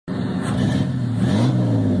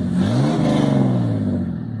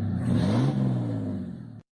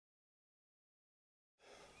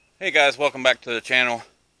Hey guys, welcome back to the channel.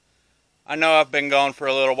 I know I've been gone for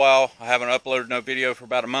a little while. I haven't uploaded no video for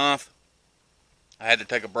about a month. I had to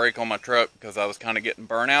take a break on my truck because I was kind of getting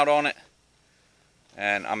burnt out on it.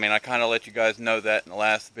 And I mean, I kind of let you guys know that in the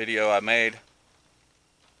last video I made.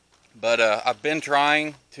 But I've been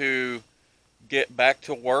trying to get back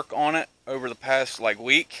to work on it over the past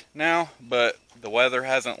week now, but the weather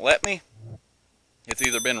hasn't let me. It's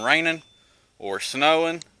either been raining or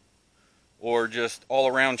snowing, or just all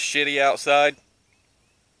around shitty outside.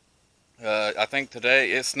 I think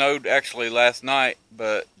today, it snowed actually last night,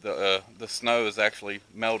 but the snow is actually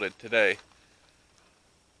melted today.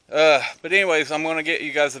 But anyways, I'm going to get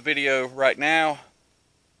you guys a video right now.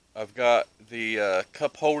 I've got the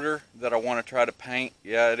cup holder that I want to try to paint.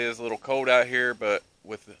 Yeah, it is a little cold out here, but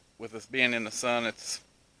with us being in the sun,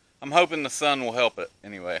 I'm hoping the sun will help it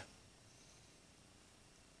anyway.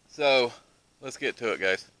 So, let's get to it,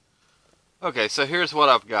 guys. Okay, so here's what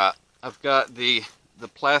I've got. I've got the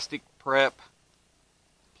plastic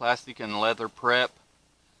and leather prep,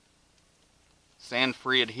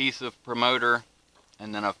 sand-free adhesive promoter,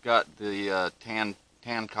 and then I've got the tan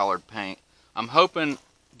colored paint. I'm hoping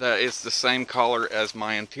that it's the same color as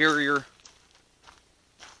my interior.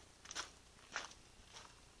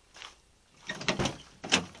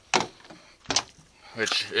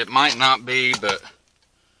 Which it might not be, but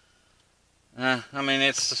I mean,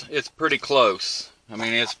 it's pretty close. I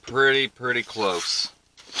mean, it's pretty close.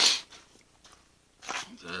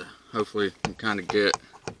 Hopefully you can kind of get,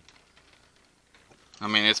 I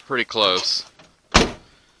mean, it's pretty close.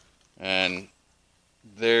 And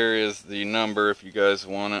there is the number if you guys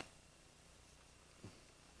want it.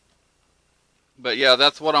 But yeah,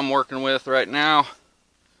 that's what I'm working with right now.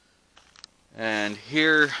 And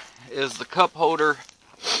here is the cup holder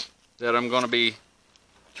that I'm going to be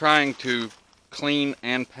trying to clean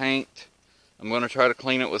and paint. I'm going to try to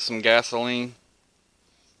clean it with some gasoline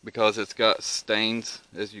because it's got stains.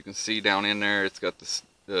 As you can see down in there, it's got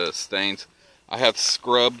the stains. I have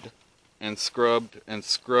scrubbed and scrubbed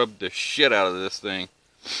the shit out of this thing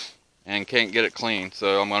and can't get it clean.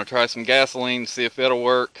 So I'm going to try some gasoline, see if it'll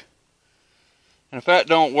work. And if that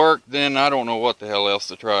don't work, then I don't know what the hell else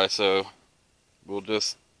to try. So we'll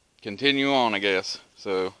just continue on, I guess.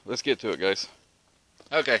 So let's get to it, guys.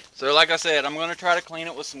 Okay, so like I said, I'm going to try to clean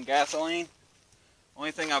it with some gasoline.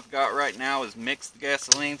 Only thing I've got right now is mixed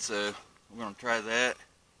gasoline, so we're going to try that.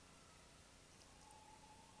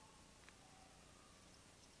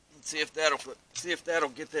 Let's see if that'll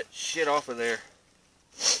get that shit off of there.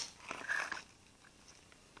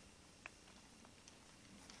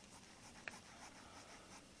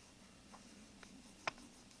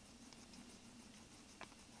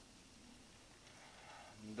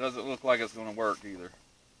 It doesn't look like it's going to work either.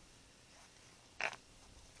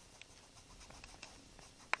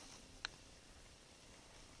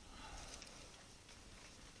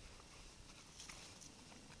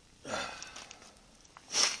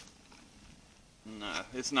 No,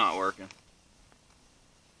 it's not working.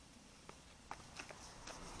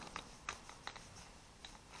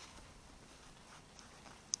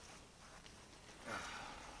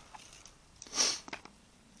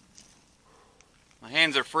 My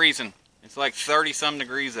hands are freezing. It's like 30-some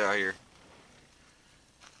degrees out here.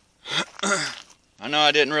 I know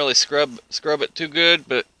I didn't really scrub it too good,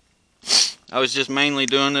 but I was just mainly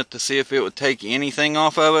doing it to see if it would take anything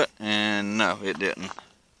off of it, and no, it didn't.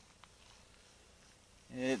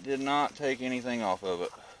 It did not take anything off of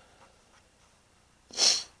it.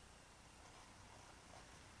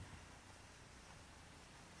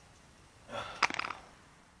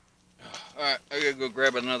 Alright, I gotta go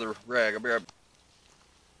grab another rag. I'll be right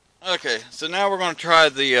back. Okay, so now we're going to try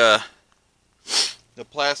the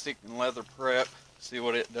plastic and leather prep, see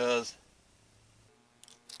what it does.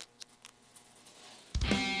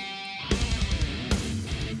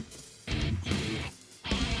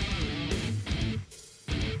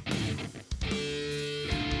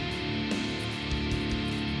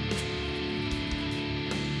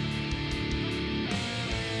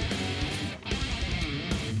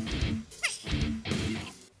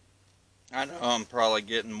 I know I'm probably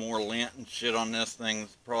getting more lint and shit on this thing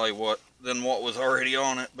than what was already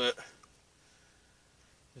on it, but at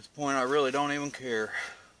this point I really don't even care.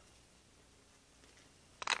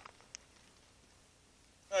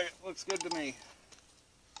 Okay, looks good to me.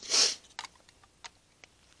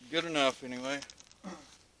 Good enough anyway.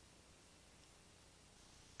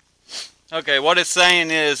 Okay, what it's saying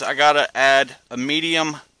is I gotta add a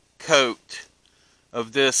medium coat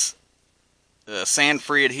of this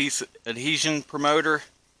sand-free adhesion promoter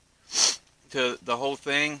to the whole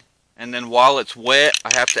thing, and then while it's wet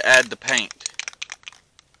I have to add the paint.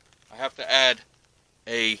 have to add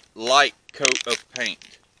a light coat of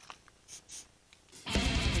paint.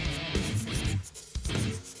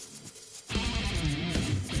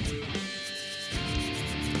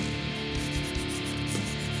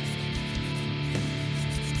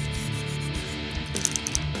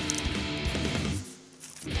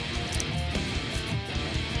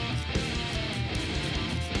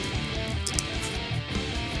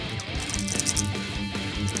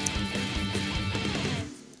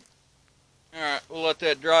 Alright, we'll let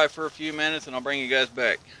that dry for a few minutes and I'll bring you guys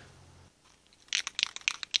back.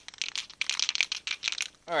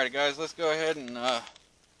 Alright guys, let's go ahead and add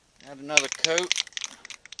another coat.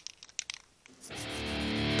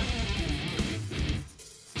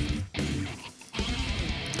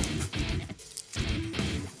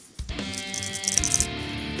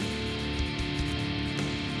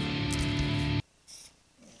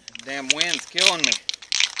 Damn wind's killing me.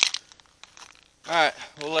 Alright,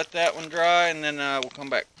 we'll let that one dry and then we'll come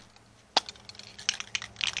back.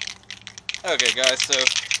 Okay guys, so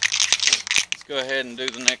let's go ahead and do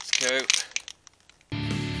the next coat.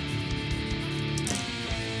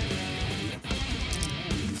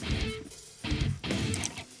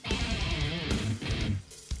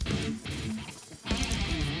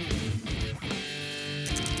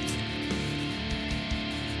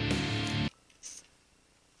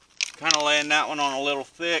 Kind of laying that one on a little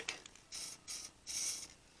thick.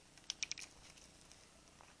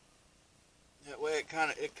 That way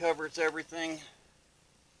it covers everything.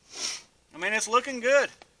 I mean, it's looking good.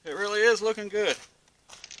 It really is looking good.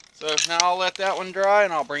 So now I'll let that one dry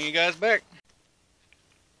and I'll bring you guys back.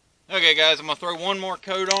 Okay guys, I'm going to throw one more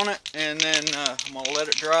coat on it and then I'm going to let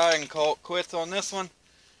it dry and call it quits on this one.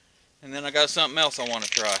 And then I got something else I want to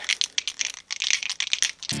try.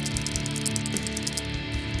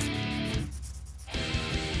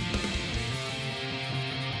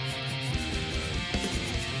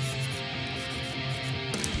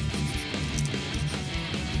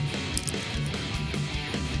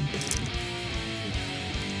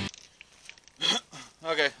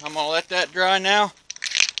 Okay, I'm going to let that dry now,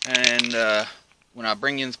 and when I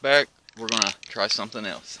bring you back, we're going to try something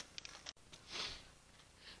else.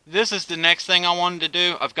 This is the next thing I wanted to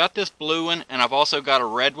do. I've got this blue one, and I've also got a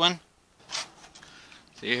red one.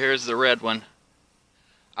 See, here's the red one.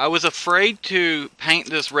 I was afraid to paint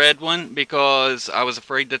this red one because I was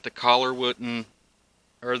afraid that the collar wouldn't,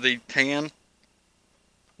 or the tan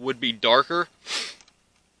would be darker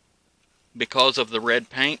because of the red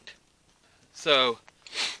paint. So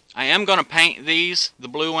I am going to paint these, the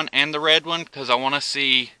blue one and the red one, because I want to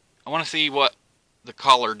see what the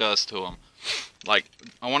color does to them. Like,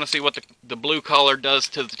 I want to see what the blue color does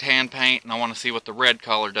to the tan paint, and I want to see what the red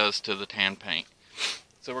color does to the tan paint.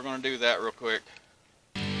 So we're going to do that real quick.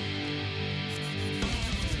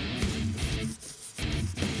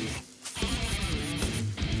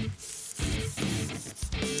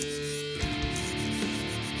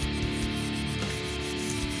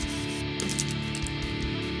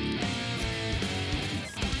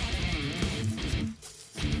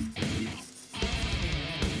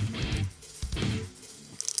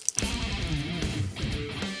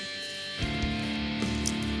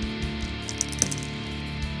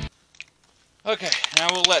 Okay, now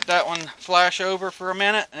we'll let that one flash over for a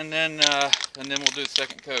minute, and then we'll do the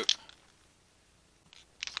second coat.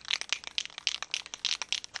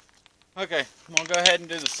 Okay, I'm gonna go ahead and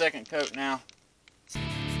do the second coat now.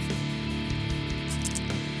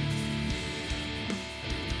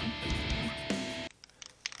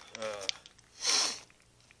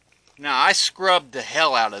 Now I scrubbed the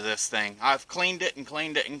hell out of this thing. I've cleaned it and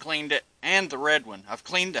cleaned it and cleaned it, and the red one. I've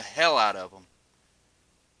cleaned the hell out of them.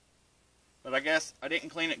 But I guess I didn't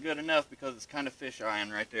clean it good enough because it's kind of fish-eyeing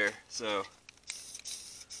right there. So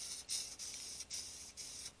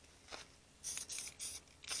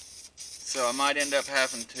I might end up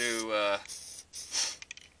having to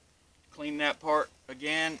clean that part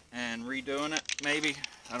again and redoing it, maybe.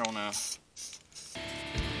 I don't know.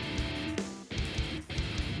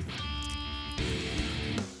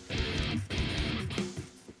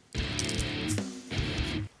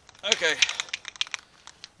 Okay.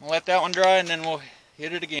 I'll let that one dry and then we'll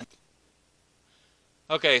hit it again.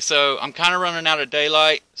 Okay, so I'm kind of running out of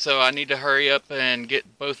daylight, so I need to hurry up and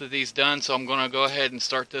get both of these done, so I'm going to go ahead and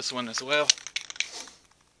start this one as well.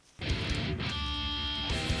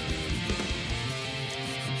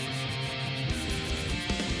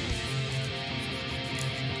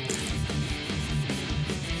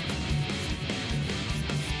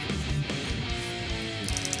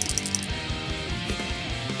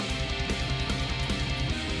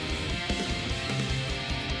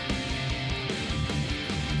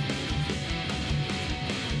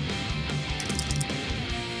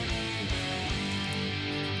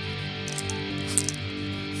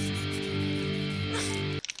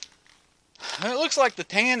 it looks like the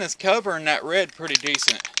tan is covering that red pretty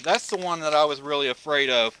decent. That's the one that I was really afraid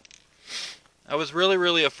of. I was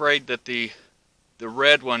really afraid that the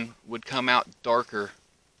red one would come out darker.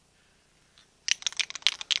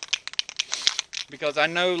 Because I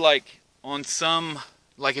know, like, on some,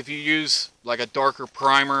 like if you use like a darker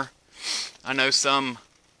primer, I know some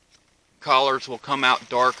collars will come out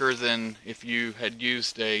darker than if you had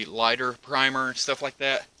used a lighter primer and stuff like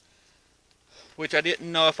that. Which I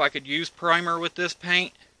didn't know if I could use primer with this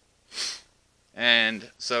paint. And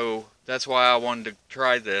so that's why I wanted to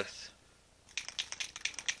try this.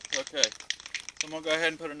 Okay, so I'm going to go ahead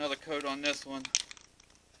and put another coat on this one.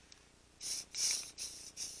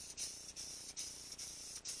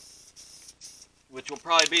 Which will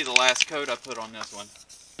probably be the last coat I put on this one.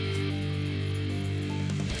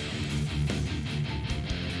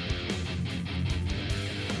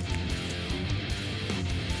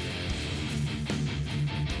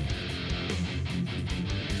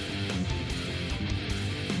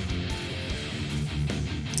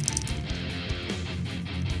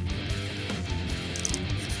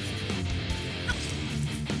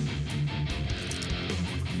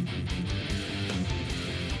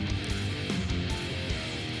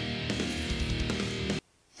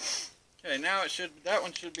 Okay, now that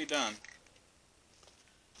one should be done.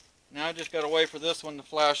 Now I just gotta wait for this one to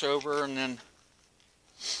flash over and then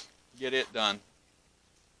get it done.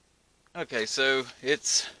 Okay, so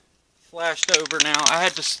it's flashed over now. I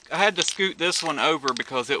had to scoot this one over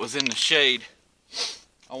because it was in the shade.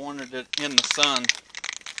 I wanted it in the sun,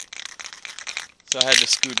 so I had to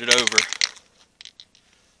scoot it over.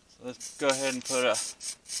 So let's go ahead and put a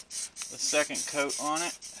second coat on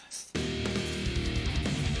it.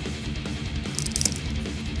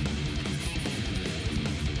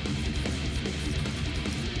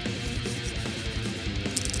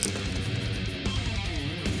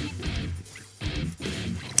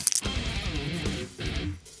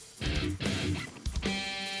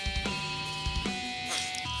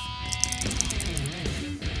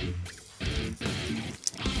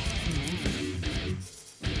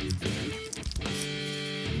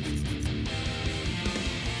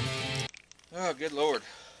 Oh, good Lord.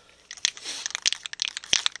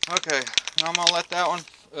 Okay, now I'm gonna let that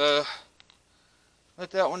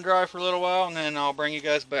one dry for a little while, and then I'll bring you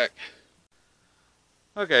guys back.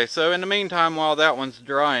 Okay, so in the meantime, while that one's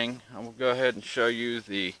drying, I will go ahead and show you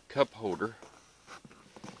the cup holder.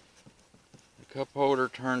 The cup holder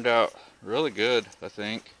turned out really good, I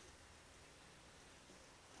think.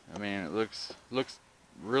 I mean, it looks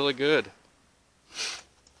really good.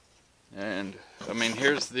 And I mean,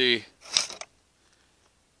 here's the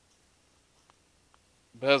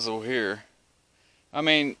bezel here. I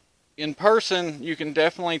mean, in person you can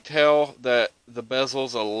definitely tell that the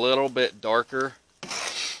bezel's a little bit darker,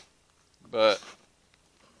 but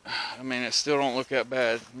I mean, it still don't look that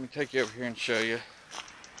bad. Let me take you over here and show you.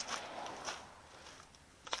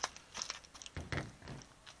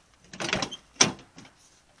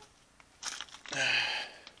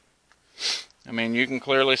 I mean, you can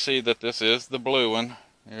clearly see that this is the blue one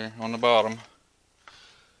here on the bottom,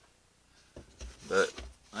 but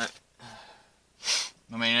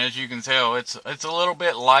I mean, as you can tell, it's a little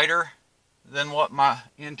bit lighter than what my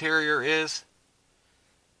interior is,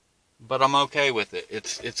 but I'm okay with it.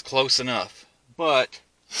 It's close enough. But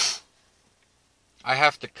I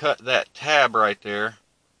have to cut that tab right there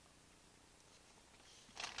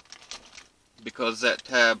because that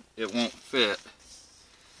tab, it won't fit.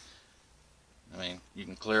 I mean, you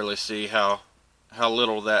can clearly see how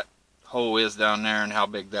little that hole is down there and how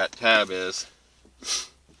big that tab is.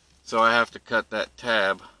 So I have to cut that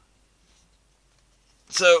tab.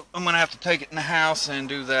 So I'm gonna have to take it in the house and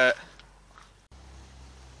do that.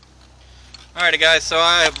 Alrighty guys, so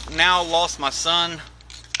I have now lost my sun.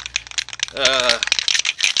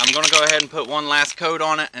 I'm gonna go ahead and put one last coat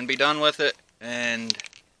on it and be done with it, and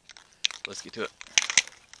let's get to it.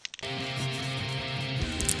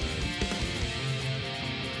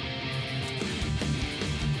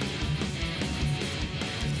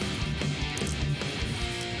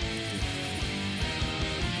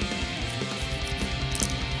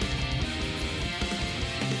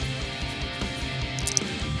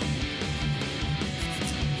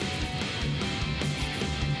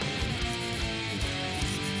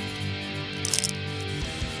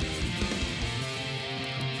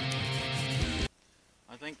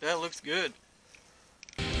 I think that looks good.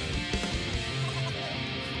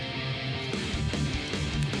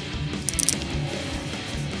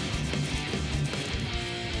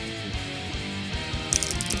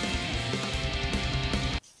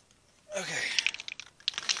 Okay.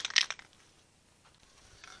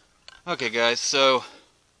 Okay guys, so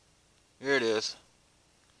here it is.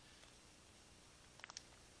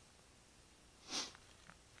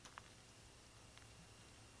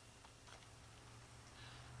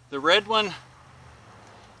 The red one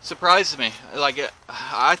surprised me. Like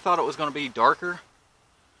I thought it was going to be darker,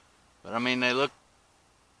 but I mean they look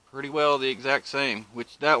pretty well the exact same.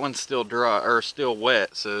 Which that one's still dry or still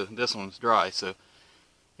wet, so this one's dry. So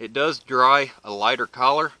it does dry a lighter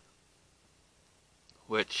color,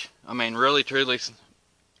 which I mean really truly,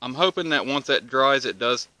 I'm hoping that once that dries it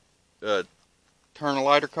does turn a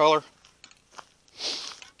lighter color.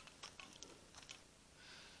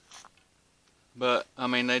 But I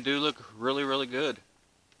mean they do look really good.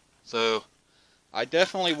 So I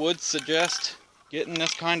definitely would suggest getting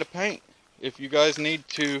this kind of paint if you guys need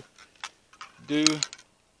to do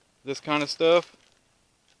this kind of stuff.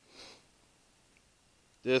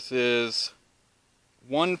 This is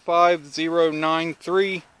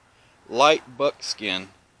 15093 light buckskin.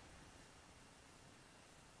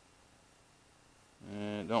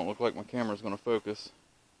 And it don't look like my camera's going to focus.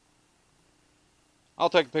 I'll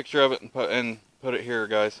take a picture of it and put it here,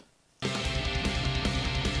 guys.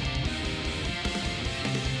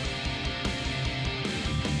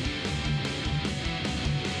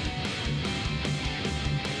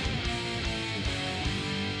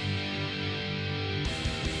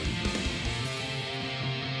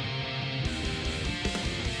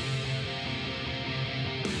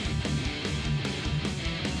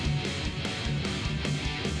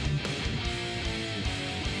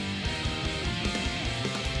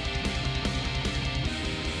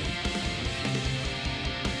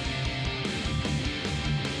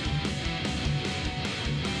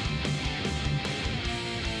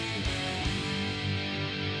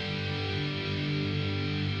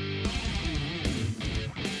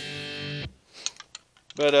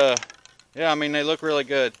 But yeah, I mean they look really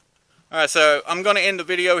good. Alright, so I'm going to end the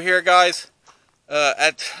video here, guys.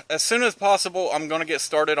 As soon as possible, I'm going to get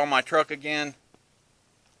started on my truck again.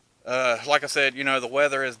 Like I said, you know, the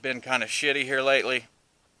weather has been kind of shitty here lately.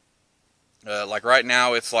 Like right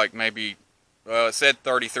now, it's like maybe, well, it said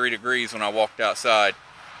 33 degrees when I walked outside.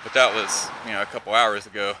 But that was, you know, a couple hours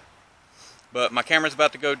ago. But my camera's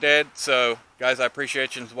about to go dead, so guys, I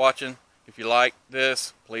appreciate you watching. If you like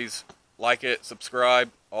this, please like it,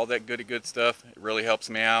 subscribe, all that goody good stuff. It really helps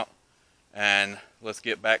me out. And let's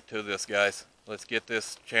get back to this, guys. Let's get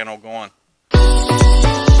this channel going.